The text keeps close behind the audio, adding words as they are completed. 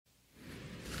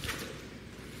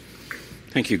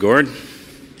Thank you, Gord.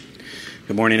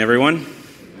 Good morning, everyone.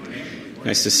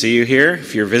 Nice to see you here.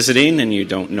 If you're visiting and you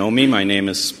don't know me, my name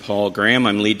is Paul Graham.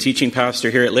 I'm lead teaching pastor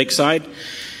here at Lakeside.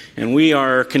 And we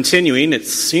are continuing, it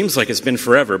seems like it's been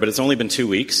forever, but it's only been 2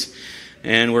 weeks.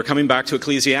 And we're coming back to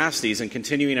Ecclesiastes and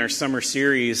continuing our summer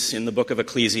series in the book of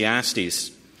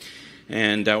Ecclesiastes.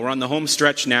 And we're on the home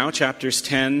stretch now, chapters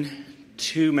 10,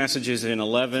 2 messages in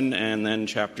 11, and then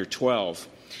chapter 12.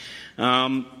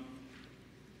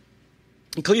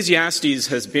 Ecclesiastes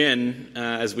has been,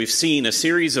 as we've seen, a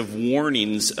series of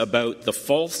warnings about the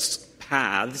false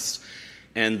paths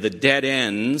and the dead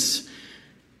ends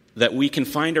that we can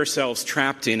find ourselves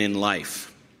trapped in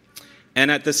life. And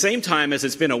at the same time as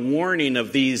it's been a warning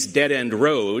of these dead-end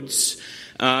roads,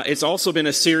 it's also been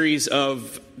a series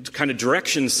of kind of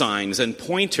direction signs and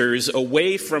pointers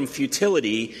away from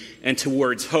futility and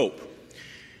towards hope.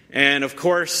 And of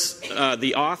course,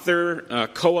 the author,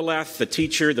 Qoheleth, the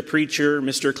teacher, the preacher,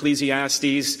 Mr.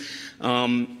 Ecclesiastes,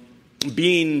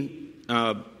 being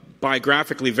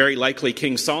biographically very likely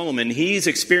King Solomon, he's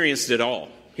experienced it all.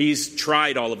 He's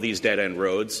tried all of these dead-end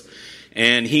roads,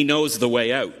 and he knows the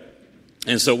way out.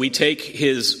 And so we take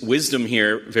his wisdom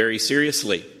here very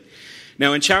seriously.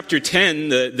 Now in chapter 10,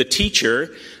 the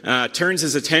teacher turns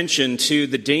his attention to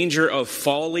the danger of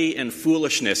folly and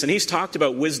foolishness. And he's talked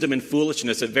about wisdom and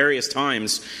foolishness at various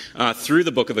times through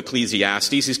the book of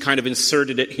Ecclesiastes. He's kind of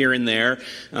inserted it here and there,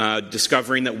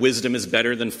 discovering that wisdom is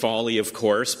better than folly, of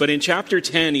course. But in chapter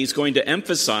 10, he's going to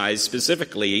emphasize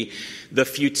specifically the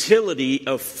futility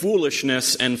of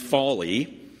foolishness and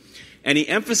folly. And he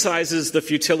emphasizes the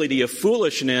futility of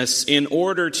foolishness in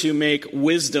order to make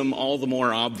wisdom all the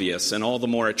more obvious and all the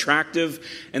more attractive,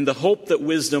 and the hope that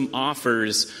wisdom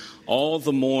offers all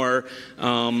the more,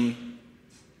 a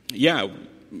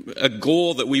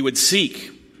goal that we would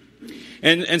seek.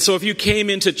 And so if you came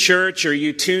into church or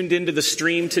you tuned into the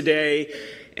stream today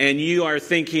and you are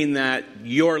thinking that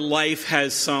your life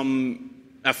has some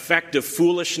effect of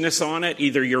foolishness on it,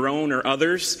 either your own or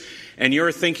others, and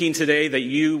you're thinking today that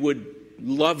you would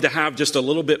love to have just a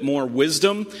little bit more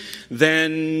wisdom,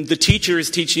 then the teacher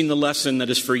is teaching the lesson that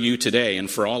is for you today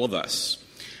and for all of us.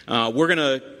 We're going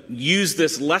to use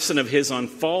this lesson of his on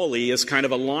folly as kind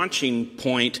of a launching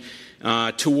point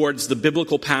towards the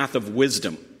biblical path of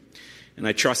wisdom. And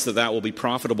I trust that that will be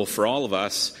profitable for all of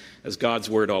us, as God's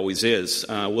word always is.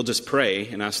 We'll just pray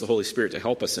and ask the Holy Spirit to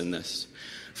help us in this.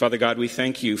 Father God, we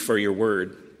thank you for your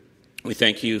word. We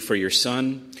thank you for your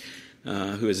Son,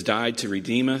 who has died to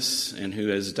redeem us and who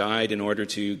has died in order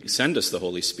to send us the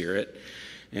Holy Spirit.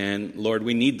 And Lord,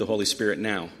 we need the Holy Spirit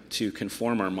now to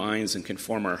conform our minds and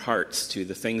conform our hearts to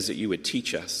the things that you would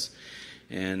teach us.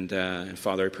 And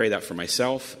Father, I pray that for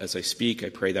myself as I speak. I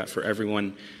pray that for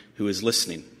everyone who is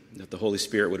listening, that the Holy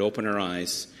Spirit would open our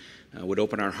eyes, would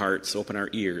open our hearts, open our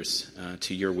ears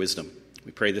to your wisdom.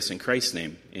 We pray this in Christ's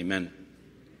name. Amen.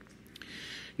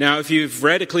 Now, if you've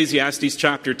read Ecclesiastes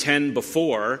chapter 10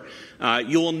 before,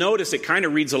 you will notice it kind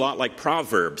of reads a lot like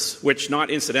Proverbs, which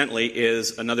not incidentally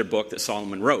is another book that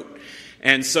Solomon wrote.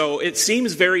 And so it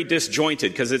seems very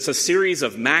disjointed because it's a series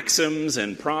of maxims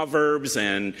and proverbs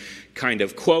and kind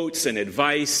of quotes and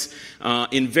advice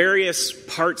in various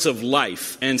parts of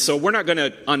life. And so we're not going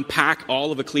to unpack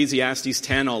all of Ecclesiastes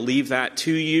 10. I'll leave that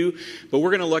to you. But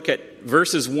we're going to look at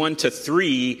verses 1 to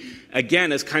 3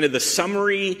 again as kind of the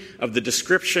summary of the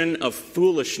description of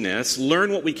foolishness.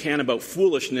 Learn what we can about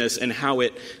foolishness and how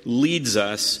it leads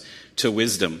us to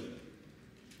wisdom.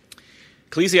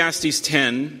 Ecclesiastes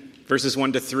 10, verses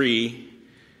 1 to 3,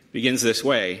 begins this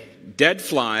way. Dead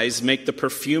flies make the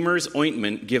perfumer's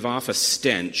ointment give off a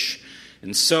stench,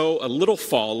 and so a little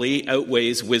folly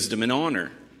outweighs wisdom and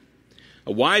honor.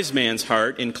 A wise man's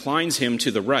heart inclines him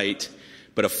to the right,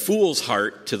 but a fool's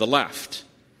heart to the left.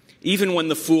 Even when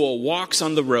the fool walks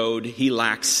on the road, he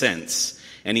lacks sense,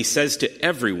 and he says to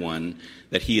everyone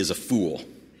that he is a fool.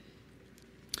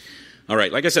 All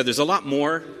right, like I said, there's a lot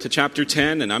more to chapter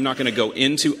 10, and I'm not going to go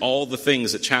into all the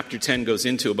things that chapter 10 goes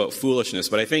into about foolishness,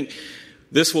 but I think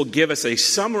this will give us a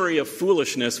summary of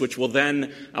foolishness, which will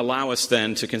then allow us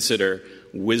then to consider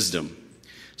wisdom.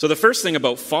 So the first thing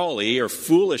about folly or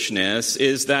foolishness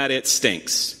is that it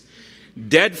stinks.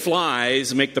 Dead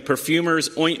flies make the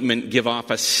perfumer's ointment give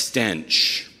off a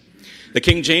stench. The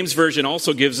King James Version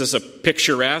also gives us a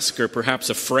picturesque or perhaps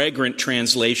a fragrant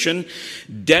translation.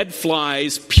 Dead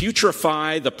flies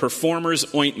putrefy the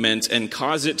perfumer's ointment and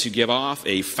cause it to give off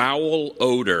a foul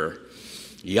odor.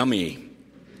 Yummy.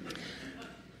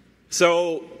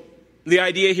 So the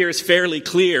idea here is fairly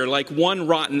clear. Like one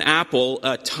rotten apple,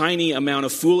 a tiny amount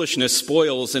of foolishness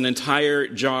spoils an entire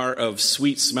jar of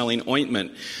sweet-smelling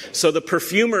ointment. So the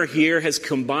perfumer here has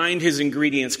combined his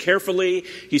ingredients carefully.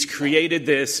 He's created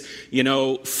this,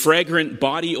 fragrant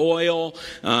body oil,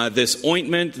 this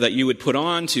ointment that you would put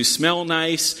on to smell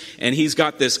nice. And he's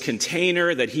got this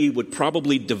container that he would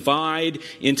probably divide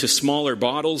into smaller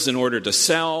bottles in order to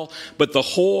sell. But the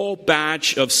whole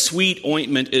batch of sweet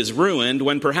ointment is ruined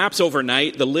when perhaps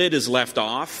overnight the lid is left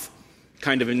off,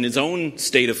 kind of in his own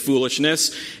state of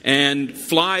foolishness, and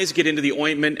flies get into the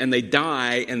ointment and they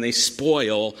die and they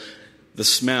spoil the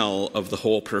smell of the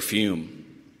whole perfume.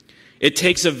 It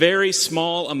takes a very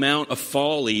small amount of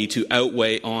folly to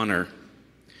outweigh honor.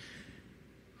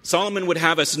 Solomon would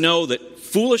have us know that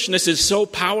foolishness is so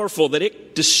powerful that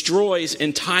it destroys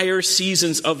entire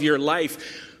seasons of your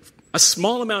life. A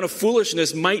small amount of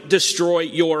foolishness might destroy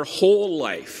your whole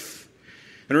life.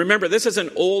 And remember, this is an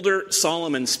older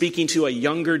Solomon speaking to a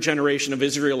younger generation of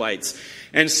Israelites.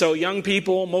 And so young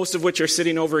people, most of which are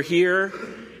sitting over here,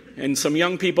 and some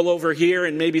young people over here,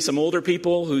 and maybe some older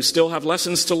people who still have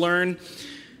lessons to learn,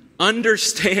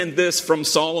 understand this from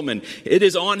Solomon. It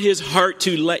is on his heart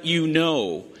to let you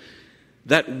know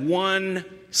that one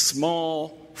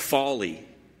small folly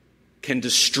can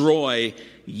destroy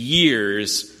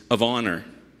years of honor.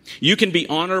 You can be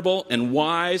honorable and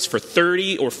wise for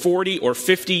 30 or 40 or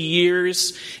 50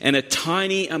 years, and a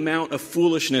tiny amount of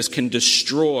foolishness can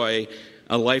destroy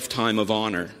a lifetime of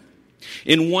honor.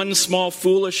 In one small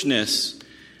foolishness,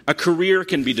 a career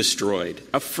can be destroyed,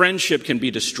 a friendship can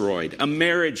be destroyed, a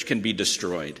marriage can be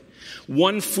destroyed.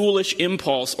 One foolish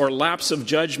impulse or lapse of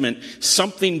judgment,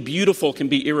 something beautiful can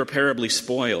be irreparably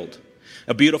spoiled.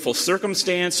 A beautiful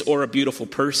circumstance or a beautiful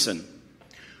person.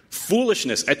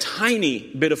 Foolishness, a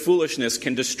tiny bit of foolishness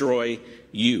can destroy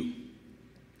you.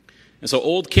 And so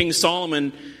old King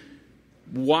Solomon,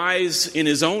 wise in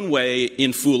his own way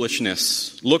in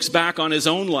foolishness, looks back on his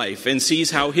own life and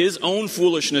sees how his own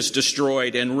foolishness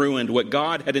destroyed and ruined what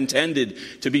God had intended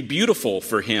to be beautiful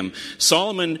for him.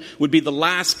 Solomon would be the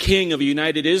last king of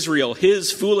united Israel.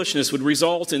 His foolishness would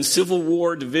result in civil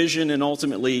war, division, and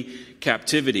ultimately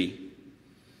captivity.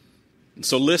 And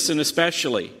so listen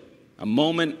especially. A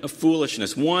moment of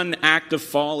foolishness, one act of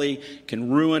folly can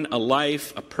ruin a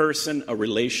life, a person, a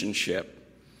relationship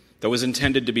that was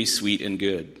intended to be sweet and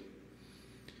good.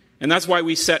 And that's why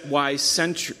we set wise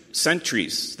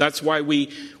sentries. That's why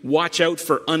we watch out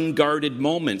for unguarded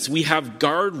moments. We have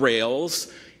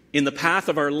guardrails in the path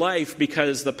of our life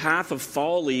because the path of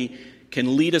folly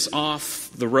can lead us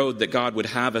off the road that God would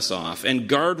have us off. And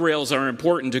guardrails are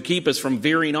important to keep us from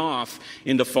veering off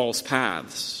into false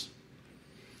paths.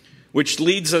 Which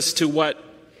leads us to what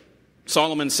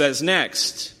Solomon says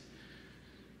next,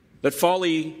 that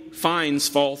folly finds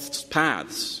false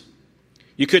paths.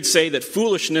 You could say that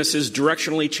foolishness is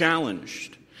directionally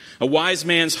challenged. A wise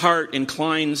man's heart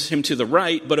inclines him to the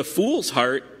right, but a fool's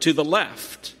heart to the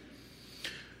left.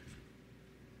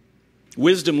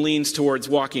 Wisdom leans towards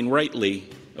walking rightly,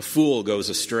 a fool goes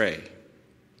astray.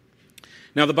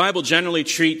 Now, the Bible generally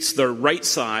treats the right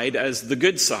side as the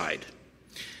good side.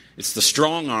 It's the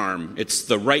strong arm. It's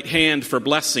the right hand for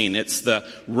blessing. It's the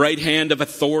right hand of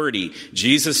authority.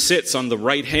 Jesus sits on the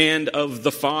right hand of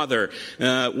the Father.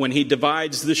 When he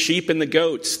divides the sheep and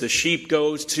the sheep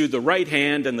goes to the right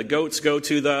hand and the goats go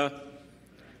to the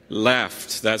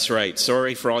left. That's right.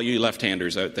 Sorry for all you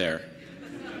left-handers out there.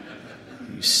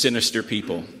 You sinister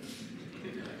people.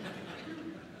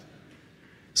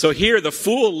 So here, the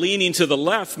fool leaning to the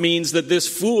left means that this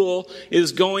fool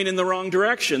is going in the wrong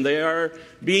direction. They are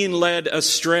being led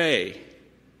astray.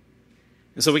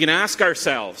 And so we can ask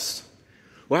ourselves,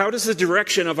 well, how does the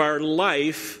direction of our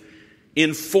life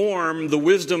inform the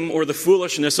wisdom or the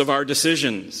foolishness of our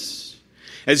decisions?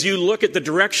 As you look at the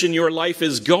direction your life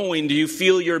is going, do you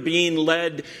feel you're being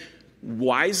led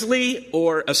wisely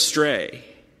or astray?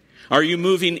 Are you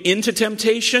moving into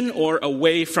temptation or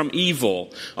away from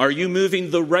evil? Are you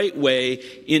moving the right way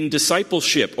in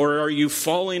discipleship, or are you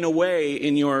falling away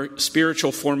in your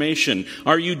spiritual formation?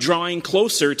 Are you drawing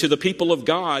closer to the people of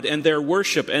God and their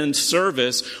worship and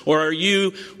service, or are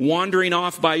you wandering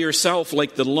off by yourself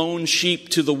like the lone sheep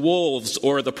to the wolves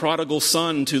or the prodigal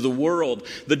son to the world?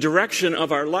 The direction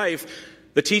of our life,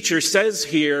 the teacher says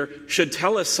here, should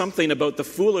tell us something about the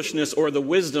foolishness or the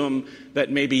wisdom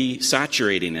that may be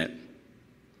saturating it.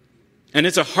 And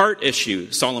it's a heart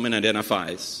issue, Solomon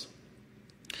identifies.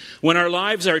 When our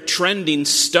lives are trending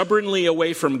stubbornly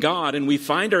away from God and we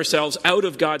find ourselves out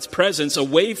of God's presence,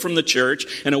 away from the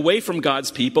church and away from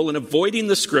God's people, and avoiding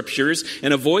the scriptures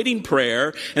and avoiding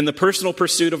prayer and the personal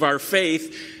pursuit of our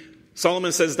faith,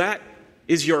 Solomon says that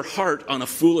is your heart on a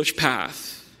foolish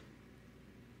path?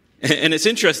 And it's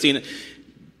interesting,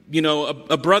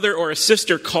 a brother or a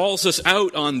sister calls us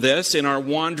out on this in our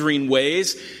wandering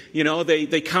ways.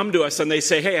 They come to us and they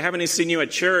say, hey, I haven't seen you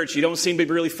at church. You don't seem to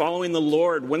be really following the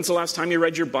Lord. When's the last time you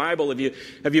read your Bible?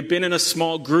 Have you been in a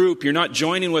small group? You're not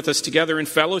joining with us together in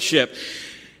fellowship.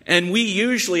 And we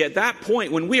usually, at that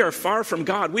point, when we are far from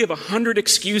God, we have 100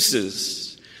 excuses.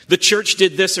 The church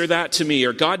did this or that to me,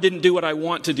 or God didn't do what I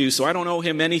want to do, so I don't owe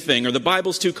him anything, or the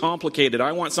Bible's too complicated,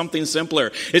 I want something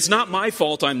simpler. It's not my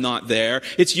fault I'm not there.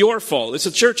 It's your fault. It's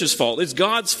the church's fault. It's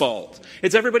God's fault.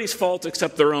 It's everybody's fault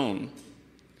except their own.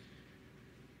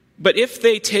 But if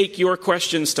they take your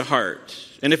questions to heart,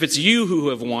 and if it's you who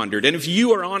have wandered, and if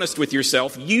you are honest with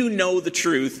yourself, you know the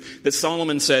truth that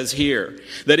Solomon says here,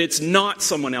 that it's not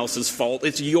someone else's fault,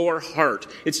 it's your heart.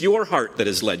 It's your heart that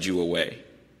has led you away.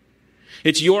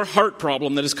 It's your heart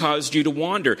problem that has caused you to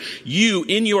wander. You,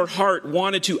 in your heart,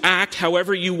 wanted to act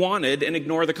however you wanted and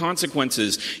ignore the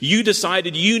consequences. You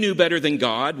decided you knew better than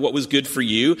God what was good for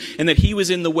you and that he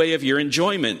was in the way of your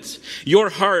enjoyment.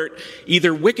 Your heart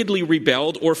either wickedly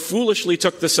rebelled or foolishly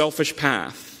took the selfish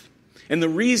path. And the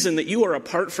reason that you are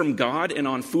apart from God and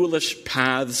on foolish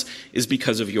paths is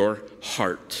because of your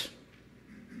heart.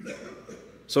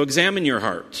 So examine your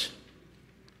heart.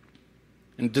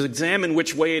 And to examine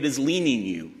which way it is leaning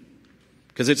you,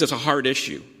 because it's a hard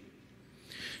issue.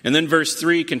 And then verse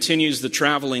 3 continues the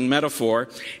traveling metaphor.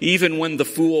 Even when the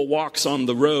fool walks on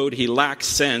the road, he lacks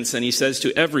sense, and he says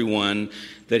to everyone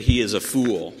that he is a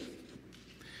fool.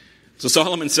 So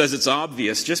Solomon says it's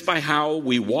obvious, just by how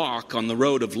we walk on the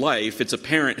road of life, it's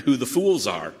apparent who the fools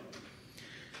are.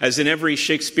 As in every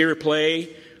Shakespeare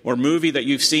play or movie that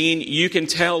you've seen, you can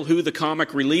tell who the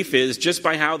comic relief is just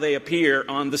by how they appear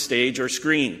on the stage or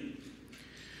screen.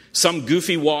 Some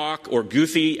goofy walk or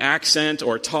goofy accent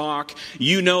or talk,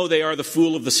 you know they are the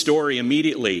fool of the story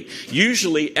immediately.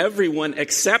 Usually everyone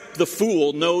except the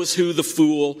fool knows who the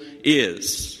fool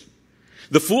is.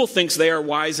 The fool thinks they are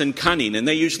wise and cunning, and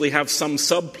they usually have some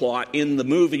subplot in the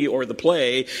movie or the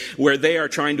play where they are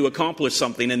trying to accomplish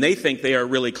something, and they think they are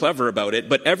really clever about it.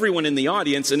 But everyone in the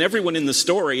audience and everyone in the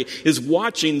story is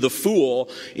watching the fool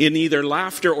in either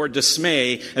laughter or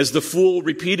dismay as the fool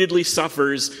repeatedly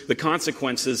suffers the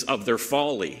consequences of their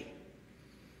folly.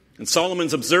 And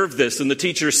Solomon's observed this, and the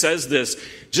teacher says this.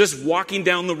 Just walking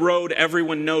down the road,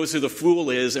 everyone knows who the fool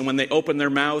is, and when they open their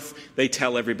mouth, they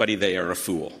tell everybody they are a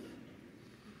fool.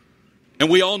 And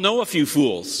we all know a few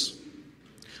fools.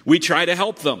 We try to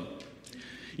help them.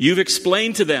 You've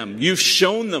explained to them, you've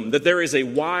shown them that there is a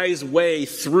wise way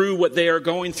through what they are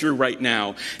going through right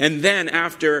now. And then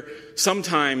after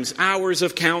sometimes hours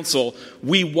of counsel,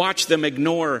 we watch them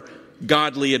ignore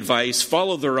godly advice,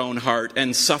 follow their own heart,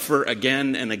 and suffer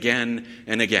again and again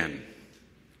and again.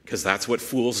 Because that's what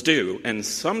fools do. And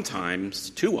sometimes,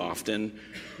 too often,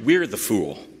 we're the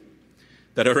fool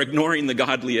that are ignoring the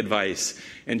godly advice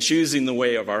and choosing the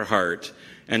way of our heart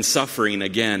and suffering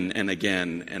again and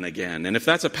again and again. And if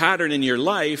that's a pattern in your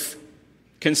life,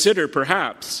 consider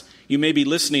perhaps you may be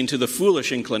listening to the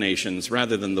foolish inclinations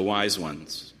rather than the wise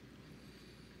ones.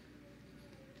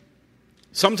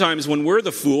 Sometimes when we're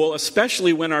the fool,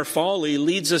 especially when our folly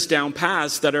leads us down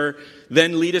paths that are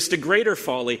then lead us to greater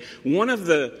folly, one of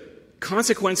the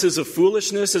consequences of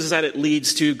foolishness is that it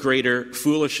leads to greater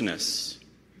foolishness.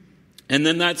 And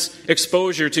then that's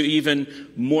exposure to even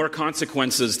more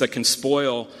consequences that can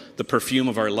spoil the perfume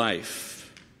of our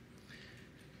life.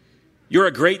 You're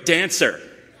a great dancer.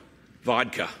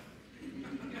 Vodka.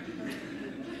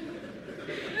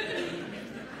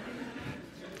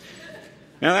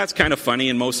 Now that's kind of funny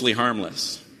and mostly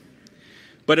harmless.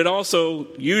 But it also,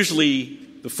 usually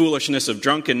the foolishness of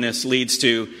drunkenness leads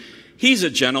to, he's a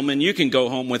gentleman, you can go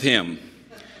home with him.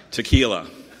 Tequila.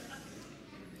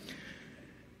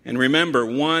 And remember,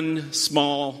 one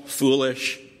small,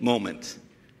 foolish moment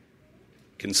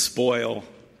can spoil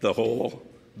the whole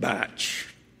batch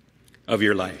of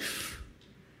your life.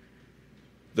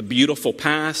 The beautiful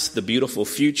past, the beautiful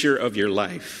future of your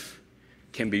life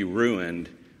can be ruined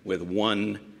with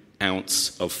 1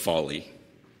 ounce of folly,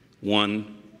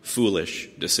 one foolish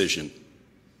decision.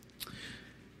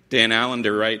 Dan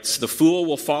Allender writes, the fool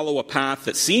will follow a path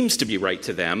that seems to be right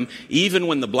to them, even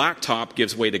when the blacktop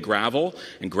gives way to gravel,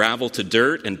 and gravel to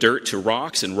dirt, and dirt to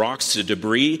rocks, and rocks to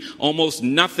debris. Almost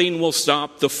nothing will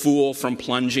stop the fool from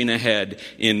plunging ahead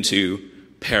into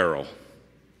peril.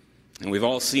 And we've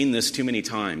all seen this too many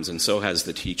times, and so has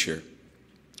the teacher.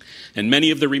 And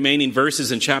many of the remaining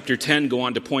verses in chapter 10 go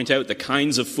on to point out the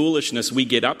kinds of foolishness we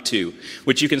get up to,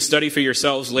 which you can study for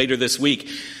yourselves later this week.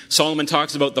 Solomon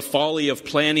talks about the folly of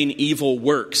planning evil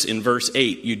works in verse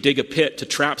 8. You dig a pit to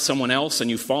trap someone else, and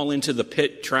you fall into the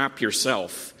pit trap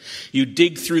yourself. You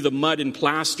dig through the mud and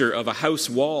plaster of a house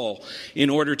wall in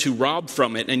order to rob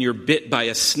from it, and you're bit by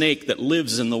a snake that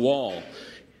lives in the wall.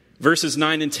 Verses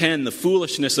 9 and 10, the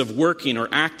foolishness of working or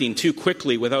acting too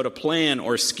quickly without a plan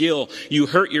or skill. You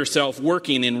hurt yourself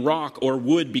working in rock or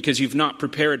wood because you've not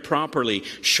prepared properly,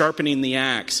 sharpening the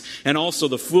axe. And also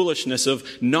the foolishness of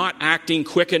not acting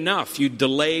quick enough. You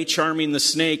delay charming the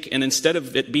snake, and instead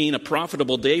of it being a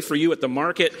profitable day for you at the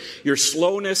market, your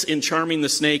slowness in charming the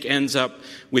snake ends up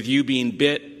with you being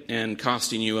bit and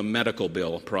costing you a medical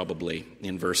bill, probably,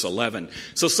 in verse 11.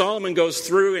 So Solomon goes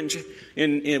through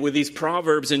with these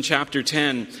proverbs in chapter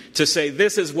 10 to say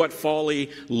this is what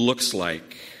folly looks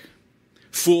like.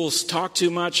 Fools talk too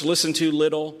much, listen too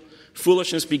little.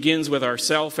 Foolishness begins with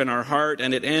ourself and our heart,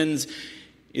 and it ends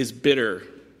is bitter,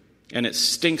 and it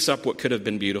stinks up what could have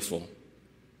been beautiful.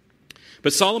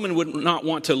 But Solomon would not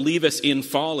want to leave us in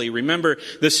folly. Remember,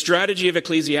 the strategy of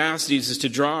Ecclesiastes is to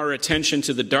draw our attention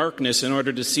to the darkness in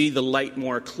order to see the light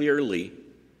more clearly.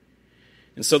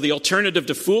 And so the alternative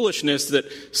to foolishness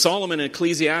that Solomon in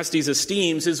Ecclesiastes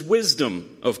esteems is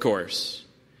wisdom, of course.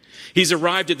 He's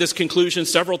arrived at this conclusion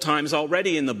several times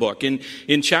already in the book. In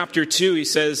chapter 2, he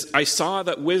says, I saw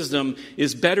that wisdom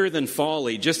is better than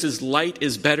folly, just as light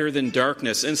is better than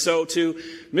darkness. And so to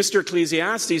Mr.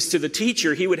 Ecclesiastes, to the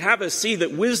teacher, he would have us see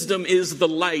that wisdom is the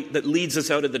light that leads us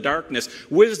out of the darkness.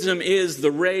 Wisdom is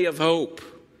the ray of hope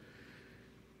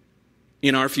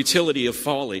in our futility of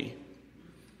folly.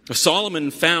 Solomon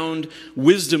found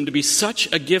wisdom to be such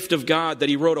a gift of God that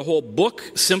he wrote a whole book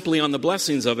simply on the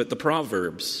blessings of it, the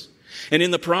Proverbs. And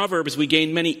in the Proverbs, we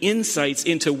gain many insights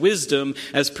into wisdom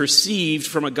as perceived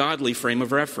from a godly frame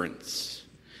of reference.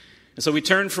 And so we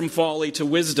turn from folly to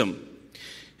wisdom.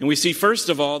 And we see, first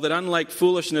of all, that unlike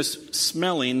foolishness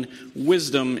smelling,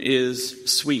 wisdom is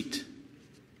sweet.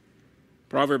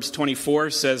 Proverbs 24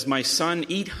 says, My son,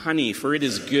 eat honey, for it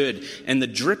is good, and the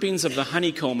drippings of the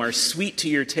honeycomb are sweet to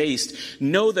your taste.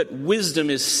 Know that wisdom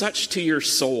is such to your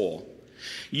soul.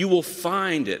 You will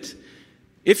find it.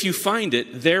 If you find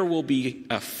it, there will be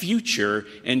a future,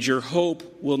 and your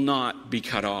hope will not be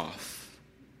cut off.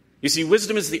 You see,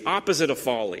 wisdom is the opposite of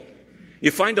folly. You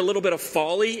find a little bit of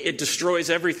folly, it destroys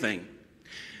everything.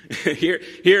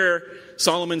 Here,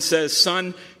 Solomon says,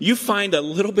 son, you find a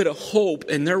little bit of hope,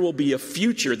 and there will be a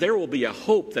future. There will be a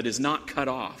hope that is not cut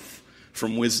off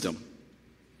from wisdom.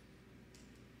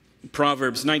 In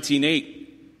Proverbs 19:8,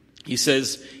 he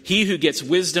says, he who gets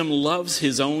wisdom loves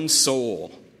his own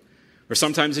soul. Or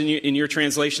sometimes in your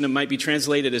translation, it might be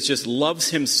translated as just loves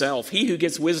himself. He who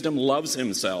gets wisdom loves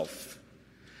himself.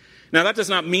 Now, that does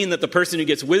not mean that the person who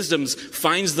gets wisdom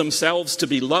finds themselves to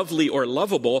be lovely or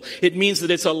lovable. It means that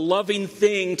it's a loving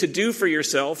thing to do for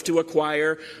yourself to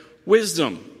acquire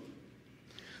wisdom.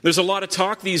 There's a lot of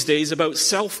talk these days about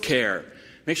self-care.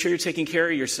 Make sure you're taking care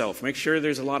of yourself. Make sure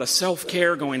there's a lot of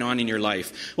self-care going on in your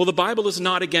life. Well, the Bible is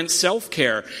not against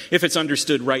self-care if it's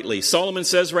understood rightly. Solomon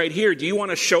says right here, do you want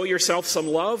to show yourself some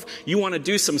love? You want to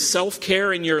do some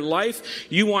self-care in your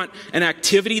life? You want an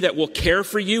activity that will care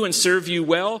for you and serve you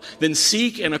well? Then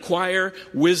seek and acquire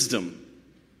wisdom.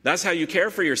 That's how you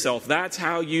care for yourself. That's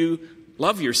how you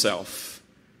love yourself,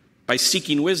 by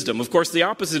seeking wisdom. Of course, the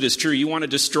opposite is true. You want to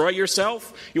destroy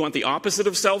yourself? You want the opposite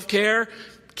of self-care?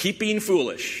 Keep being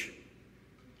foolish.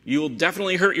 You'll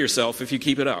definitely hurt yourself if you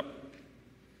keep it up.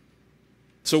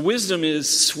 So wisdom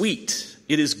is sweet.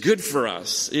 It is good for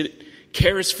us. It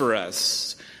cares for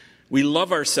us. We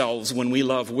love ourselves when we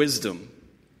love wisdom.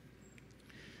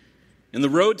 And the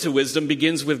road to wisdom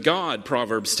begins with God,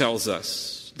 Proverbs tells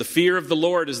us. The fear of the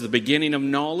Lord is the beginning of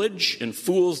knowledge, and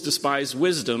fools despise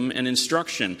wisdom and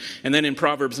instruction. And then in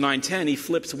Proverbs 9:10, he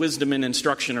flips wisdom and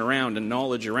instruction around and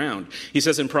knowledge around. He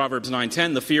says in Proverbs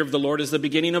 9:10, the fear of the Lord is the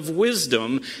beginning of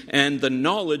wisdom, and the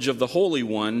knowledge of the Holy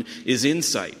One is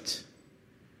insight.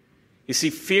 You see,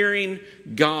 fearing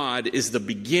God is the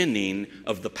beginning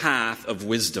of the path of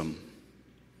wisdom.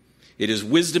 It is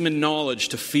wisdom and knowledge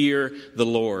to fear the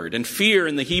Lord. And fear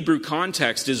in the Hebrew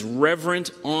context is reverent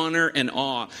honor and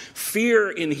awe. Fear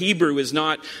in Hebrew is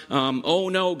not, oh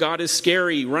no, God is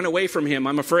scary, run away from him,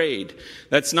 I'm afraid.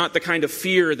 That's not the kind of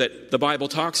fear that the Bible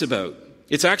talks about.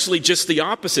 It's actually just the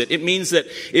opposite. It means that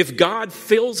if God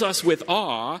fills us with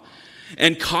awe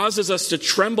and causes us to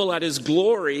tremble at his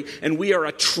glory, and we are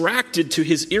attracted to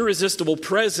his irresistible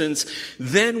presence,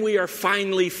 then we are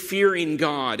finally fearing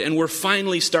God, and we're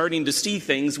finally starting to see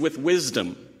things with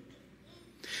wisdom.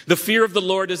 The fear of the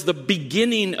Lord is the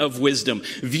beginning of wisdom.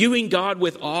 Viewing God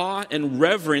with awe and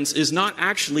reverence is not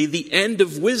actually the end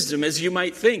of wisdom, as you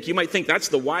might think. You might think that's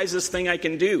the wisest thing I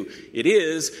can do. It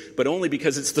is, but only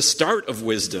because it's the start of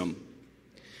wisdom.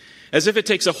 As if it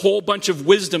takes a whole bunch of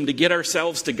wisdom to get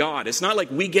ourselves to God. It's not like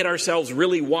we get ourselves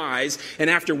really wise, and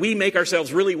after we make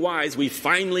ourselves really wise, we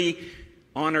finally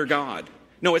honor God.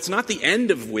 No, it's not the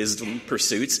end of wisdom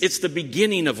pursuits. It's the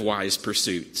beginning of wise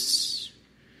pursuits.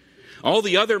 All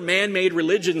the other man-made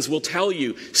religions will tell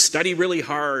you, study really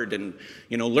hard and,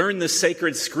 learn the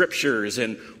sacred scriptures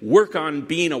and work on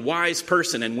being a wise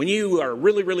person. And when you are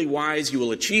really, really wise, you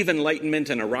will achieve enlightenment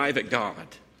and arrive at God.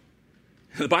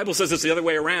 The Bible says it's the other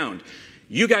way around.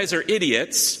 You guys are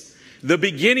idiots. The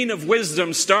beginning of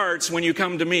wisdom starts when you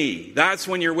come to me. That's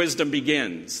when your wisdom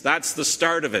begins. That's the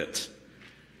start of it.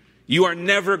 You are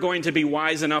never going to be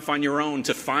wise enough on your own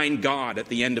to find God at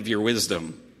the end of your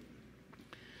wisdom.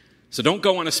 So don't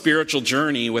go on a spiritual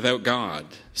journey without God.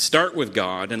 Start with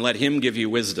God and let Him give you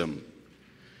wisdom.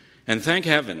 And thank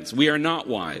heavens, we are not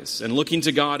wise, and looking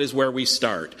to God is where we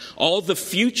start. All the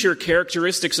future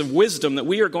characteristics of wisdom that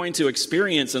we are going to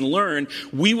experience and learn,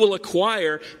 we will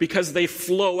acquire because they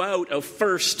flow out of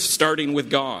first starting with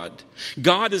God.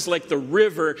 God is like the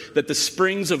river that the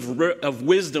springs of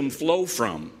wisdom flow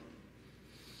from.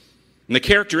 And the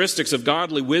characteristics of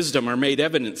godly wisdom are made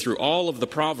evident through all of the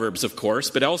Proverbs, of course,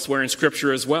 but elsewhere in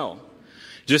Scripture as well.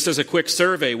 Just as a quick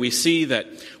survey, we see that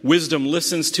wisdom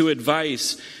listens to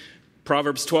advice.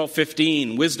 Proverbs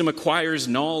 12:15, wisdom acquires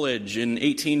knowledge in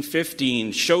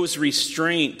 18:15, shows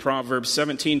restraint, Proverbs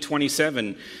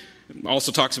 17:27.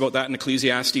 Also talks about that in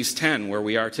Ecclesiastes 10, where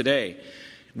we are today.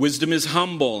 Wisdom is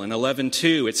humble in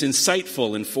 11:2. It's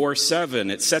insightful in 4:7.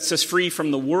 It sets us free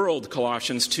from the world,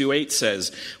 Colossians 2:8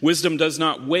 says. Wisdom does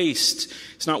not waste.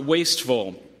 It's not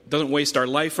wasteful. It doesn't waste our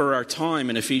life or our time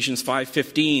in Ephesians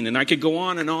 5:15. And I could go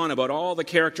on and on about all the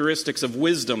characteristics of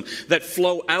wisdom that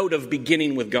flow out of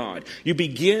beginning with God. You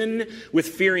begin with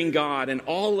fearing God, and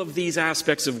all of these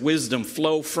aspects of wisdom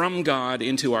flow from God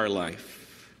into our life.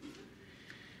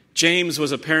 James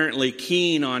was apparently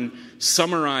keen on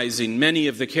summarizing many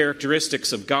of the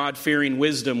characteristics of God-fearing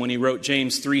wisdom when he wrote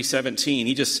James 3:17.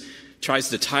 He just tries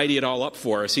to tidy it all up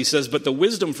for us. He says, but the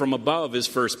wisdom from above is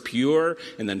first pure,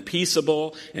 and then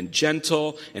peaceable, and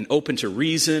gentle, and open to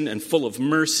reason, and full of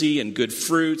mercy and good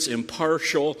fruits,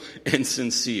 impartial and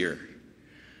sincere.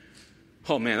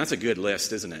 Oh man, that's a good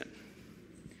list, isn't it?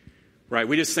 Right,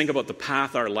 we just think about the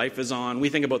path our life is on. We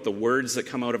think about the words that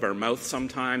come out of our mouth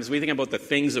sometimes. We think about the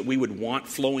things that we would want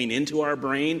flowing into our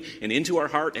brain and into our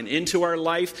heart and into our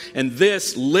life. And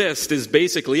this list is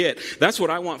basically it. That's what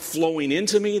I want flowing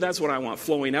into me. That's what I want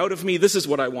flowing out of me. This is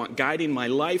what I want guiding my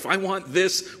life. I want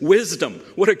this wisdom.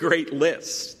 What a great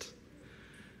list.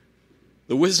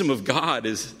 The wisdom of God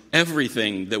is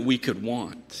everything that we could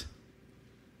want.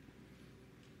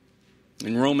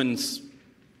 In Romans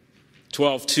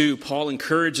 12:2, Paul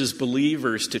encourages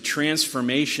believers to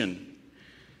transformation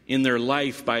in their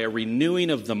life by a renewing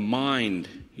of the mind,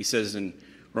 he says in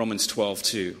Romans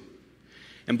 12:2.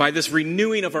 And by this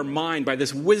renewing of our mind, by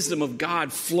this wisdom of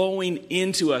God flowing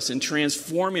into us and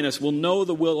transforming us, we'll know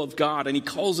the will of God. And he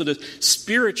calls it a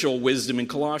spiritual wisdom in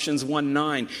Colossians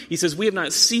 1:9. He says, we have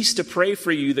not ceased to pray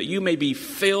for you that you may be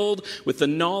filled with the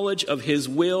knowledge of his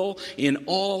will in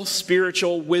all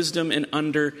spiritual wisdom and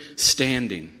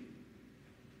understanding.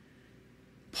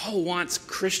 Paul wants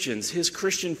Christians, his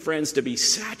Christian friends, to be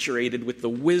saturated with the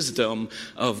wisdom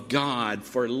of God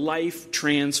for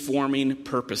life-transforming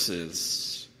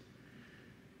purposes.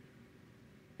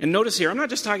 And notice here, I'm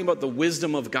not just talking about the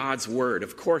wisdom of God's word.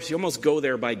 Of course, you almost go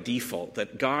there by default,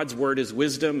 that God's word is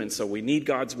wisdom, and so we need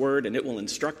God's word, and it will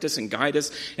instruct us and guide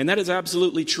us. And that is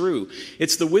absolutely true.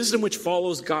 It's the wisdom which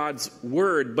follows God's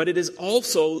word, but it is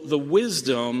also the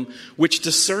wisdom which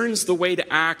discerns the way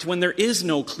to act when there is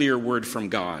no clear word from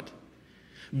God.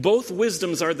 Both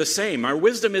wisdoms are the same. Our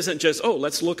wisdom isn't just,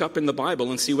 let's look up in the Bible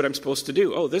and see what I'm supposed to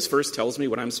do. This verse tells me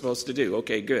what I'm supposed to do.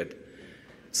 Okay, good.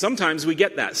 Sometimes we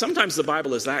get that. Sometimes the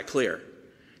Bible is that clear.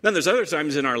 Then there's other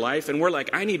times in our life and we're like,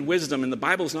 I need wisdom and the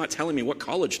Bible's not telling me what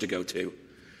college to go to.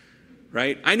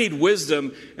 Right? I need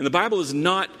wisdom and the Bible is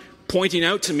not pointing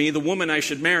out to me the woman I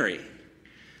should marry.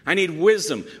 I need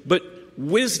wisdom. But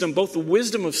wisdom, both the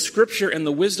wisdom of Scripture and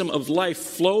the wisdom of life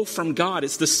flow from God.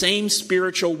 It's the same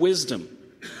spiritual wisdom.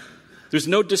 There's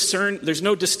no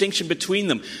distinction between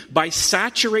them. By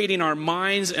saturating our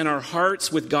minds and our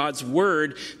hearts with God's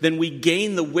word, then we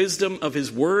gain the wisdom of his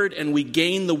word and we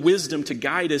gain the wisdom to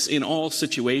guide us in all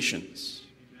situations.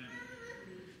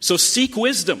 So seek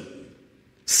wisdom.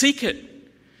 Seek it.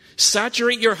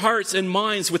 Saturate your hearts and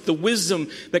minds with the wisdom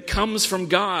that comes from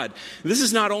God. This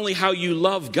is not only how you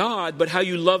love God, but how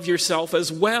you love yourself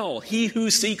as well. He who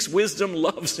seeks wisdom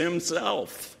loves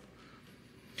himself.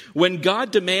 When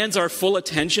God demands our full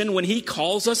attention, when he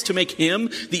calls us to make him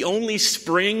the only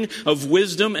spring of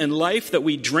wisdom and life that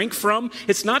we drink from,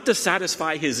 it's not to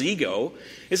satisfy his ego.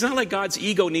 It's not like God's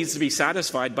ego needs to be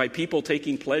satisfied by people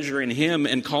taking pleasure in him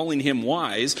and calling him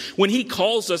wise. When he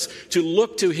calls us to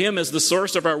look to him as the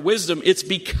source of our wisdom, it's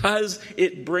because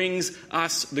it brings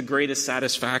us the greatest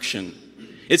satisfaction.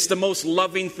 It's the most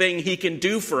loving thing he can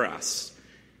do for us,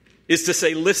 is to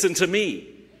say, listen to me.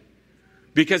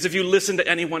 Because if you listen to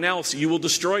anyone else, you will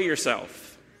destroy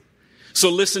yourself. So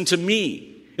listen to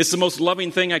me. It's the most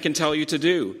loving thing I can tell you to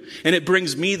do. And it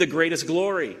brings me the greatest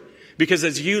glory. Because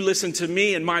as you listen to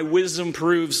me and my wisdom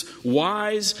proves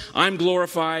wise, I'm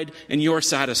glorified and you're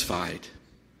satisfied.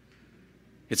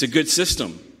 It's a good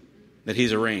system that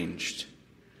he's arranged.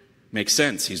 Makes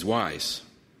sense. He's wise.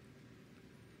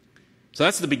 So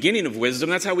that's the beginning of wisdom.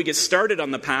 That's how we get started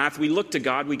on the path. We look to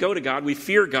God, we go to God, we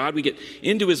fear God, we get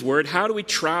into his word. How do we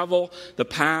travel the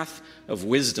path of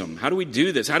wisdom? How do we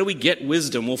do this? How do we get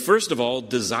wisdom? Well, first of all,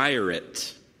 desire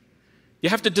it. You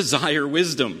have to desire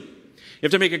wisdom. You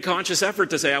have to make a conscious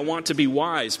effort to say, I want to be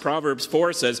wise. Proverbs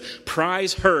 4 says,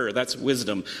 prize her, that's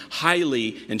wisdom,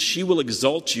 highly, and she will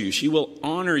exalt you. She will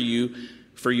honor you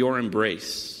for your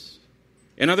embrace.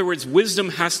 In other words, wisdom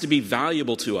has to be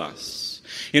valuable to us.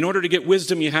 In order to get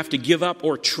wisdom, you have to give up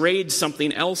or trade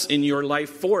something else in your life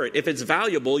for it. If it's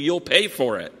valuable, you'll pay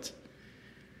for it.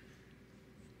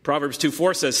 Proverbs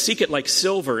 2:4 says, seek it like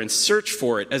silver and search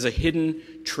for it as a hidden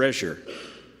treasure.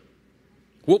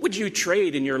 What would you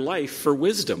trade in your life for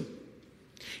wisdom?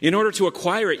 In order to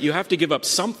acquire it, you have to give up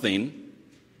something.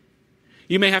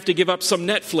 You may have to give up some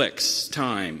Netflix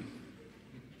time,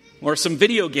 or some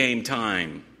video game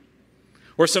time,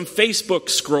 or some Facebook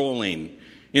scrolling,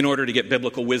 in order to get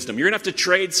biblical wisdom. You're going to have to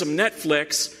trade some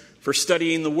Netflix for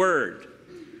studying the Word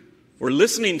or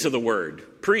listening to the Word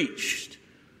preached.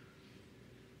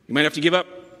 You might have to give up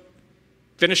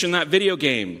finishing that video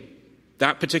game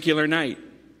that particular night.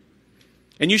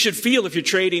 And you should feel, if you're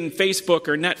trading Facebook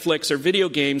or Netflix or video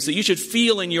games, that you should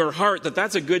feel in your heart that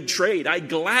that's a good trade. I'd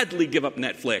gladly give up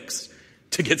Netflix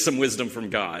to get some wisdom from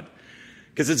God,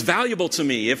 because it's valuable to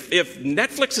me. If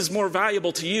Netflix is more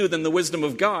valuable to you than the wisdom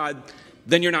of God,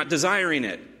 then you're not desiring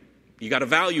it. You got a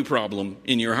value problem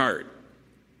in your heart.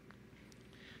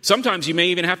 Sometimes you may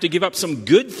even have to give up some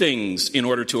good things in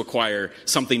order to acquire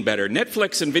something better.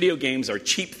 Netflix and video games are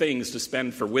cheap things to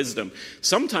spend for wisdom.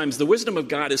 Sometimes the wisdom of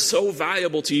God is so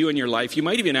valuable to you in your life, you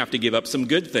might even have to give up some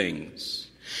good things.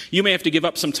 You may have to give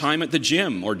up some time at the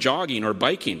gym or jogging or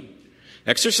biking.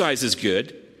 Exercise is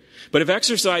good. But if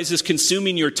exercise is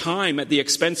consuming your time at the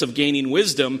expense of gaining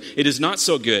wisdom, it is not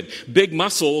so good. Big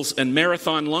muscles and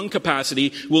marathon lung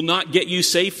capacity will not get you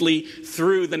safely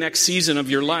through the next season of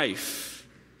your life,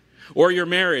 or your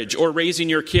marriage, or raising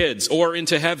your kids, or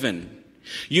into heaven.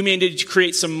 You may need to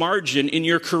create some margin in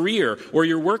your career or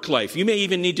your work life. You may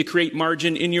even need to create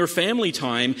margin in your family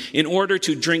time in order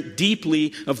to drink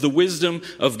deeply of the wisdom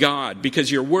of God.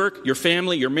 Because your work, your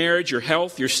family, your marriage, your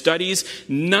health, your studies,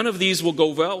 none of these will go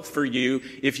well for you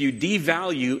if you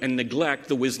devalue and neglect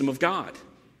the wisdom of God.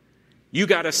 You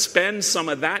got to spend some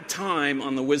of that time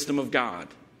on the wisdom of God,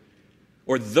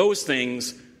 or those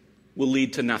things will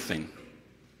lead to nothing.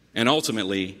 And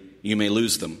ultimately, you may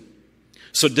lose them.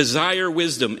 So desire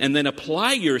wisdom and then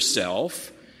apply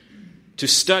yourself to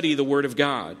study the Word of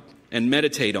God and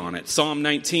meditate on it. Psalm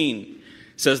 19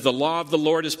 says, the law of the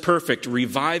Lord is perfect,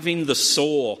 reviving the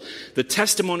soul. The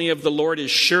testimony of the Lord is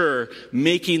sure,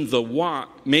 making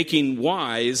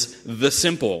wise the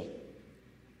simple.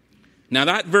 Now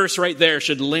that verse right there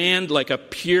should land like a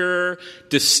pure,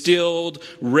 distilled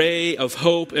ray of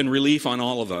hope and relief on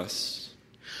all of us.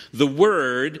 The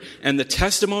Word and the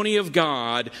testimony of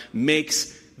God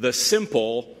makes the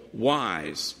simple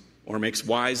wise, or makes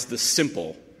wise the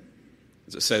simple,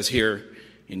 as it says here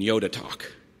in Yoda talk.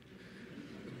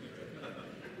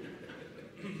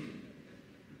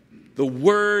 The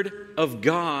Word of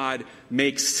God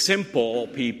makes simple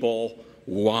people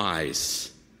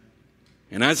wise.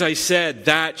 And as I said,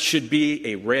 that should be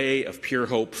a ray of pure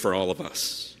hope for all of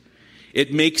us.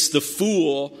 It makes the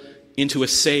fool into a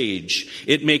sage.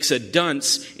 It makes a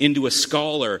dunce into a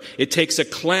scholar. It takes a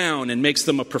clown and makes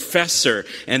them a professor.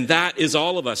 And that is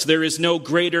all of us. There is no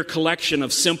greater collection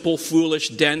of simple, foolish,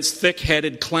 dense,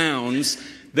 thick-headed clowns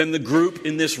than the group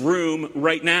in this room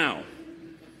right now,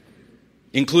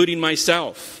 including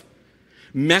myself.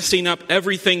 messing up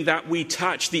everything that we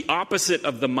touch, the opposite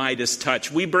of the Midas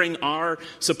touch. We bring our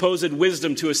supposed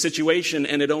wisdom to a situation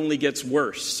and it only gets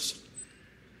worse.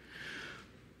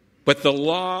 But the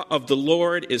law of the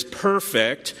Lord is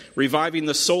perfect, reviving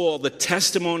the soul. The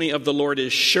testimony of the Lord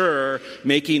is sure,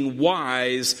 making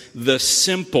wise the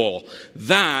simple.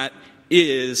 That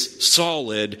is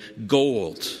solid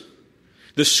gold.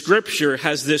 The Scripture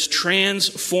has this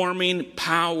transforming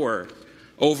power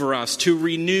over us to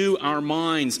renew our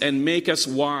minds and make us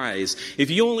wise.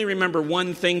 If you only remember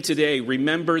one thing today,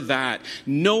 remember that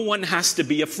no one has to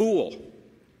be a fool.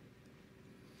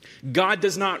 God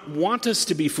does not want us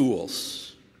to be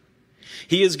fools.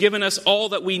 He has given us all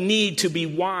that we need to be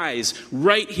wise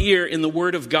right here in the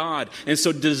Word of God. And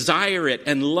so desire it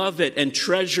and love it and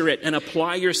treasure it and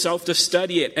apply yourself to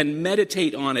study it and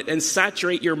meditate on it and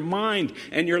saturate your mind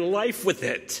and your life with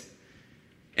it.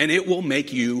 And it will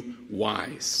make you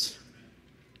wise.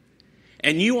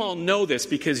 And you all know this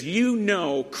because you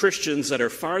know Christians that are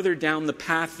farther down the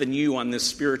path than you on this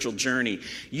spiritual journey.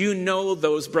 You know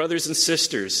those brothers and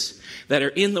sisters that are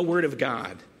in the Word of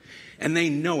God. And they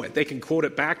know it. They can quote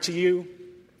it back to you.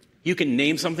 You can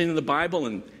name something in the Bible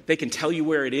and they can tell you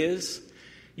where it is.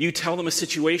 You tell them a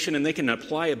situation and they can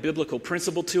apply a biblical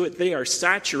principle to it. They are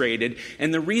saturated.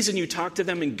 And the reason you talk to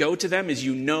them and go to them is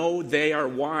you know they are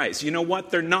wise. You know what?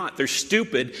 They're not. They're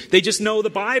stupid. They just know the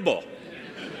Bible.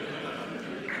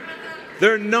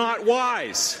 They're not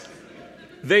wise.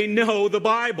 They know the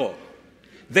Bible.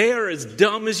 They are as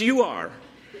dumb as you are.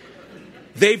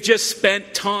 They've just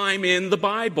spent time in the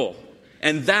Bible.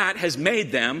 And that has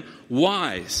made them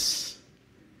wise.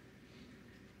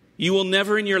 You will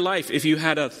never in your life, if you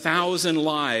had 1,000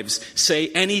 lives, say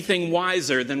anything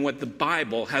wiser than what the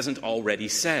Bible hasn't already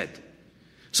said.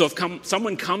 So if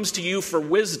someone comes to you for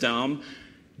wisdom,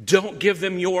 don't give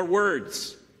them your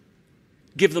words.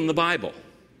 Give them the Bible.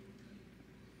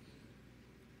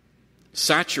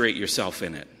 Saturate yourself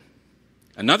in it.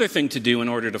 Another thing to do in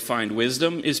order to find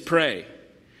wisdom is pray.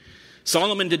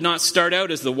 Solomon did not start out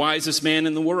as the wisest man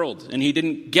in the world, and he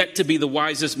didn't get to be the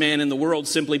wisest man in the world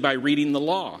simply by reading the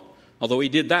law. Although he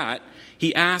did that,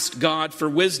 he asked God for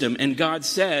wisdom, and God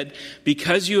said,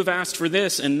 "Because you have asked for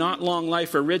this and not long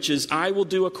life or riches, I will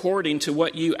do according to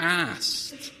what you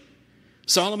asked."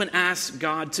 Solomon asked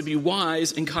God to be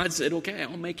wise, and God said, "Okay,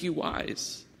 I'll make you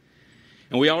wise."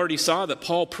 And we already saw that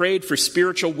Paul prayed for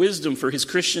spiritual wisdom for his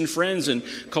Christian friends in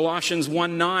Colossians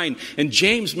 1:9. And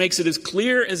James makes it as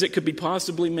clear as it could be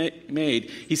possibly made.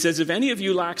 He says, "If any of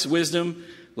you lacks wisdom,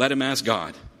 let him ask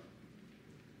God."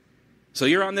 So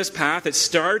you're on this path.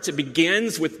 It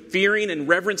begins with fearing and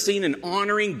reverencing and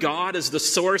honoring God as the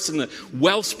source and the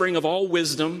wellspring of all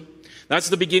wisdom. That's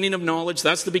the beginning of knowledge.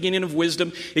 That's the beginning of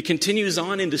wisdom. It continues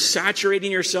on into saturating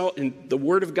yourself in the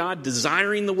Word of God,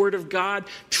 desiring the Word of God,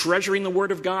 treasuring the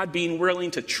Word of God, being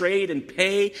willing to trade and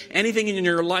pay anything in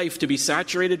your life to be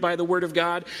saturated by the Word of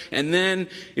God. And then,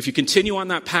 if you continue on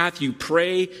that path, you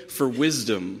pray for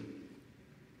wisdom.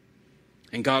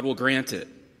 And God will grant it.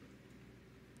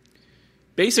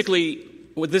 Basically,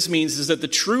 what this means is that the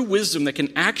true wisdom that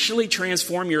can actually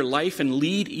transform your life and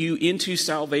lead you into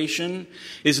salvation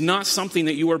is not something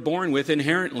that you are born with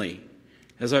inherently,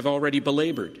 as I've already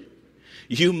belabored.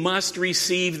 You must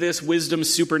receive this wisdom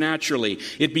supernaturally.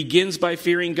 It begins by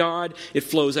fearing God. It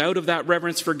flows out of that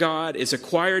reverence for God. It's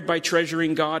acquired by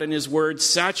treasuring God and His Word,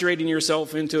 saturating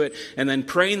yourself into it, and then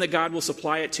praying that God will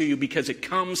supply it to you because it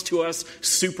comes to us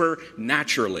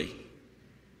supernaturally.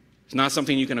 It's not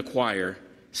something you can acquire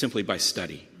simply by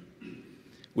study.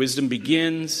 Wisdom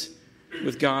begins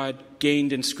with God,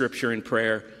 gained in Scripture and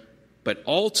prayer, but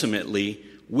ultimately,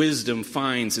 wisdom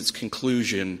finds its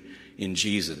conclusion in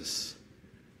Jesus.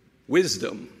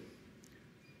 Wisdom,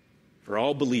 for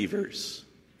all believers,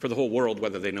 for the whole world,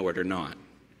 whether they know it or not,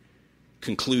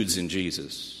 concludes in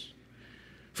Jesus.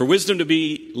 For wisdom to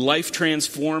be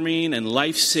life-transforming and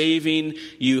life-saving,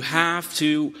 you have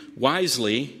to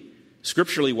wisely,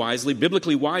 scripturally wisely,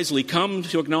 biblically wisely, come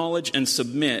to acknowledge and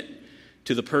submit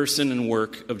to the person and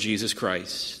work of Jesus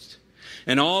Christ.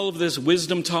 And all of this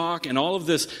wisdom talk and all of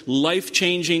this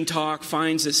life-changing talk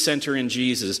finds its center in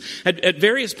Jesus. At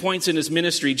various points in His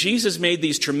ministry, Jesus made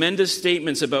these tremendous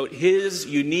statements about His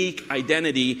unique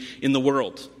identity in the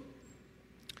world.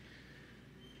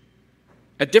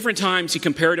 At different times, He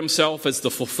compared Himself as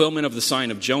the fulfillment of the sign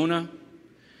of Jonah.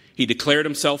 He declared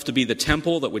Himself to be the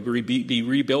temple that would be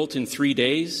rebuilt in 3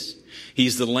 days.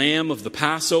 He's the Lamb of the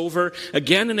Passover.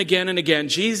 Again and again and again,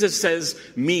 Jesus says,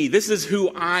 "Me, this is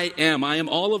who I am. I am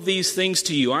all of these things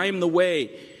to you. I am the way."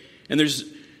 And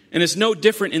it's no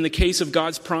different in the case of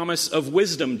God's promise of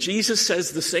wisdom. Jesus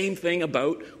says the same thing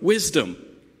about wisdom.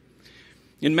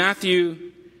 In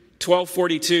Matthew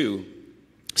 12:42,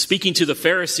 speaking to the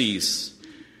Pharisees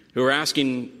who were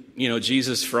asking,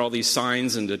 Jesus for all these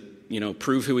signs and to,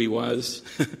 prove who he was,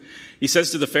 he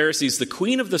says to the Pharisees, "The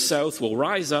queen of the south will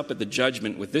rise up at the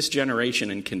judgment with this generation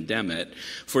and condemn it,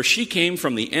 for she came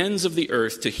from the ends of the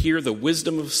earth to hear the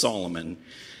wisdom of Solomon,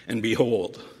 and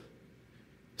behold,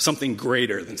 something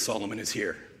greater than Solomon is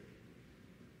here."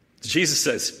 Jesus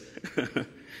says,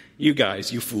 you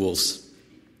guys, you fools.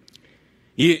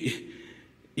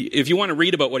 If you want to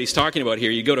read about what he's talking about here,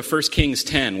 you go to 1 Kings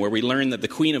 10, where we learn that the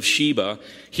queen of Sheba,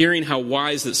 hearing how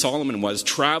wise that Solomon was,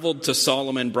 traveled to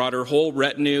Solomon, brought her whole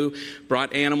retinue,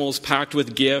 brought animals packed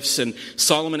with gifts, and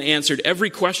Solomon answered every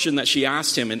question that she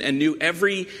asked him and knew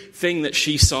everything that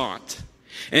she sought.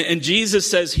 And Jesus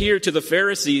says here to the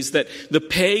Pharisees that the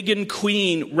pagan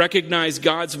queen recognized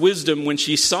God's wisdom when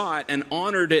she saw it and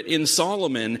honored it in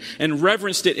Solomon and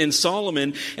reverenced it in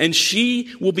Solomon, and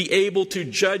she will be able to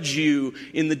judge you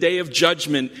in the day of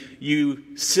judgment, you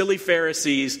silly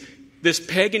Pharisees. This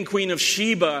pagan queen of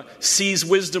Sheba sees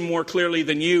wisdom more clearly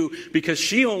than you because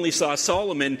she only saw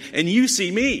Solomon, and you see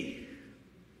me.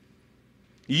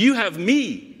 You have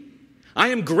me. I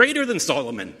am greater than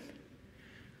Solomon.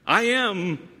 I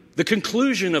am the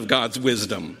conclusion of God's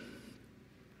wisdom.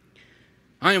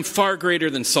 I am far greater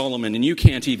than Solomon, and you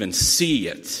can't even see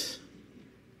it.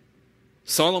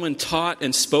 Solomon taught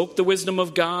and spoke the wisdom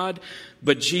of God,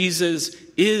 but Jesus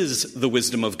is the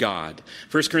wisdom of God.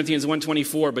 1 Corinthians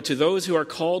 1:24, "But to those who are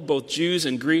called, both Jews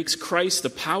and Greeks, Christ, the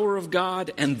power of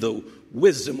God and the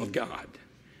wisdom of God."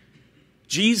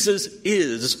 Jesus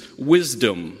is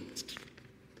wisdom.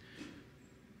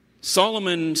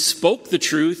 Solomon spoke the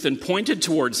truth and pointed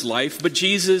towards life, but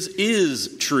Jesus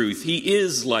is truth. He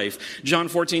is life. John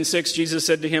 14:6, Jesus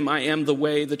said to him, "I am the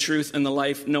way, the truth, and the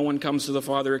life. No one comes to the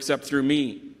Father except through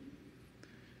me."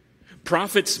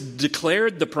 Prophets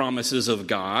declared the promises of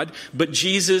God, but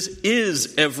Jesus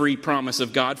is every promise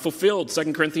of God fulfilled.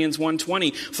 2 Corinthians 1:20,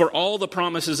 "For all the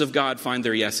promises of God find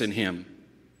their yes in him."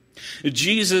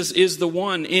 Jesus is the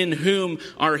one in whom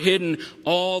are hidden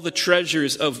all the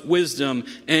treasures of wisdom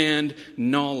and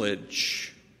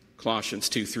knowledge, Colossians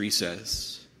 2:3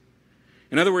 says.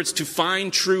 In other words, to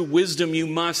find true wisdom, you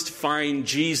must find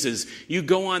Jesus. You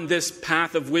go on this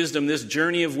path of wisdom, this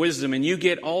journey of wisdom, and you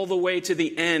get all the way to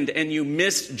the end, and you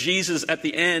miss Jesus at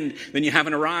the end, then you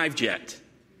haven't arrived yet.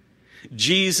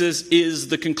 Jesus is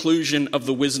the conclusion of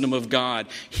the wisdom of God.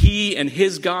 He and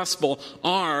his gospel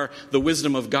are the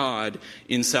wisdom of God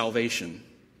in salvation.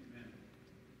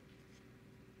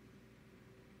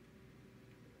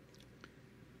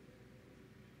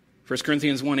 First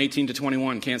Corinthians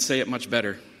 1:18-21, can't say it much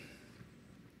better.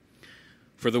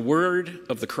 "For the word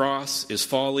of the cross is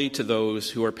folly to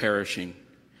those who are perishing,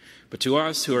 but to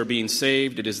us who are being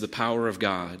saved it is the power of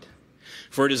God.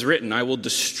 For it is written, I will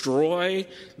destroy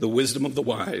the wisdom of the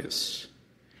wise,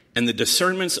 and the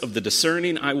discernments of the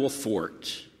discerning I will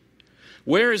thwart.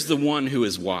 Where is the one who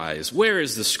is wise? Where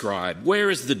is the scribe? Where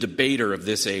is the debater of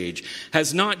this age?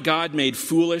 Has not God made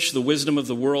foolish the wisdom of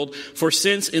the world? For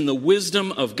since in the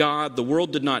wisdom of God the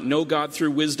world did not know God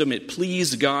through wisdom, it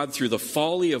pleased God through the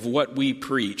folly of what we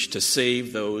preach to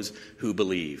save those who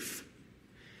believe."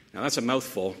 Now that's a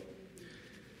mouthful,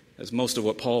 as most of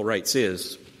what Paul writes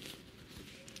is.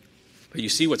 But you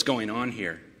see what's going on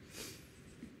here.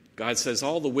 God says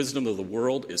all the wisdom of the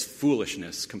world is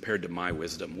foolishness compared to my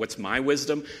wisdom. What's my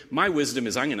wisdom? My wisdom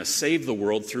is I'm going to save the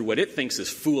world through what it thinks is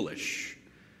foolish.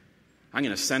 I'm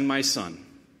going to send my son.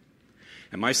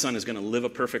 And my son is going to live a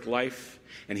perfect life,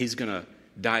 and he's going to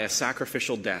die a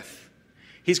sacrificial death.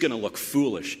 He's going to look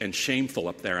foolish and shameful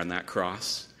up there on that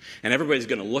cross. And everybody's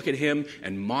going to look at him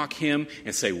and mock him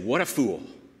and say, what a fool.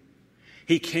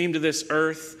 He came to this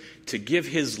earth to give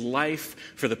his life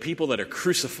for the people that are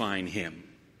crucifying him.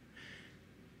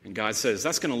 And God says,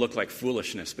 that's going to look like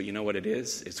foolishness, but you know what it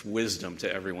is? It's wisdom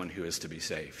to everyone who is to be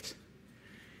saved.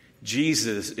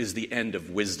 Jesus is the end of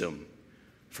wisdom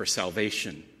for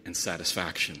salvation and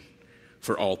satisfaction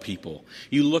for all people.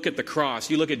 You look at the cross,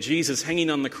 you look at Jesus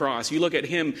hanging on the cross, you look at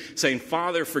him saying,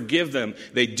 Father, forgive them.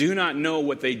 They do not know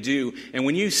what they do. And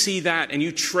when you see that and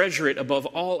you treasure it above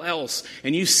all else,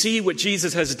 and you see what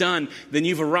Jesus has done, then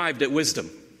you've arrived at wisdom.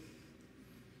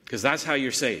 Because that's how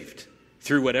you're saved.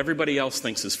 Through what everybody else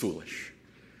thinks is foolish.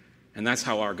 And that's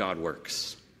how our God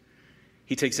works.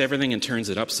 He takes everything and turns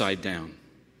it upside down.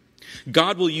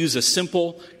 God will use a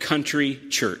simple country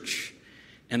church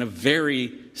and a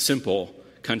very simple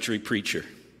country preacher.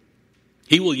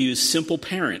 He will use simple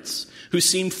parents who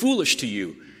seem foolish to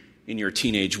you in your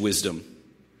teenage wisdom.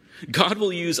 God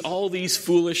will use all these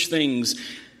foolish things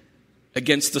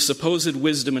against the supposed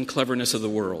wisdom and cleverness of the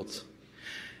world.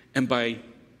 and by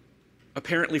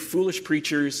apparently foolish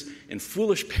preachers and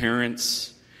foolish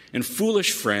parents and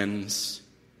foolish friends.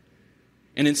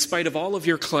 And in spite of all of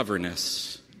your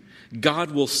cleverness,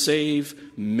 God will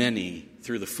save many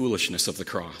through the foolishness of the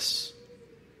cross.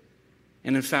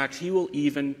 And in fact, he will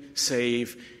even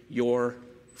save your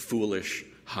foolish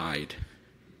hide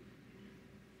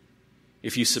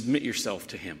if you submit yourself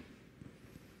to him.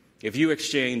 If you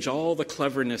exchange all the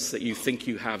cleverness that you think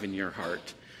you have in your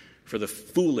heart for the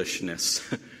foolishness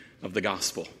of the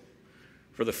gospel,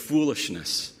 for the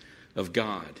foolishness of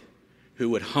God, who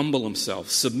would humble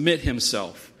himself, submit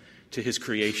himself to his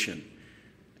creation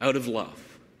out of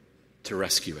love to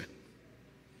rescue it.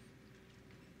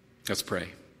 Let's pray.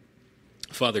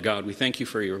 Father God, we thank you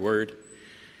for your word.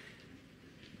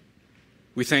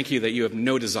 We thank you that you have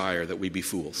no desire that we be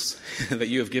fools, that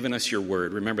you have given us your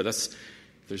word. Remember, there's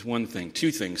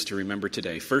two things to remember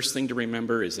today. First thing to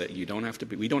remember is that we don't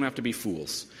have to be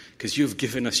fools, because you have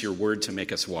given us your word to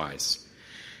make us wise.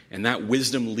 And that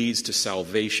wisdom leads to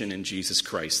salvation in Jesus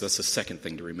Christ. That's the second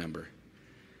thing to remember.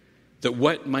 That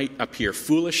what might appear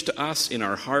foolish to us in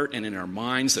our heart and in our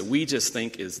minds, that we just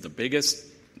think is the biggest,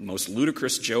 most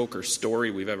ludicrous joke or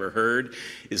story we've ever heard,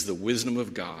 is the wisdom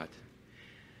of God.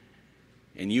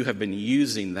 And you have been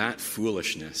using that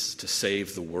foolishness to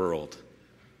save the world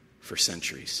for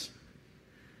centuries.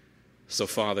 So,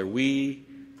 Father, we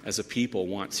as a people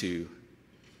want to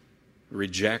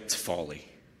reject folly.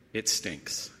 It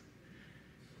stinks.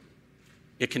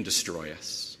 It can destroy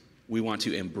us. We want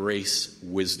to embrace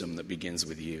wisdom that begins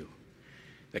with you,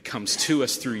 that comes to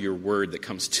us through your word, that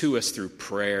comes to us through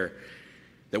prayer,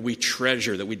 that we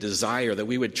treasure, that we desire, that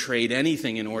we would trade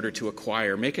anything in order to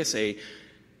acquire. Make us a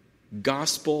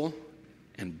gospel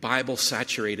and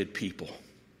Bible-saturated people,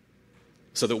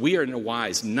 so that we are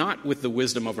wise, not with the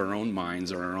wisdom of our own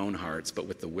minds or our own hearts, but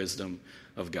with the wisdom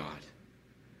of God,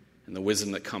 and the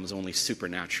wisdom that comes only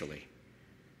supernaturally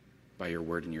by your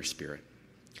word and your spirit.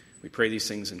 We pray these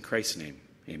things in Christ's name.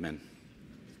 Amen.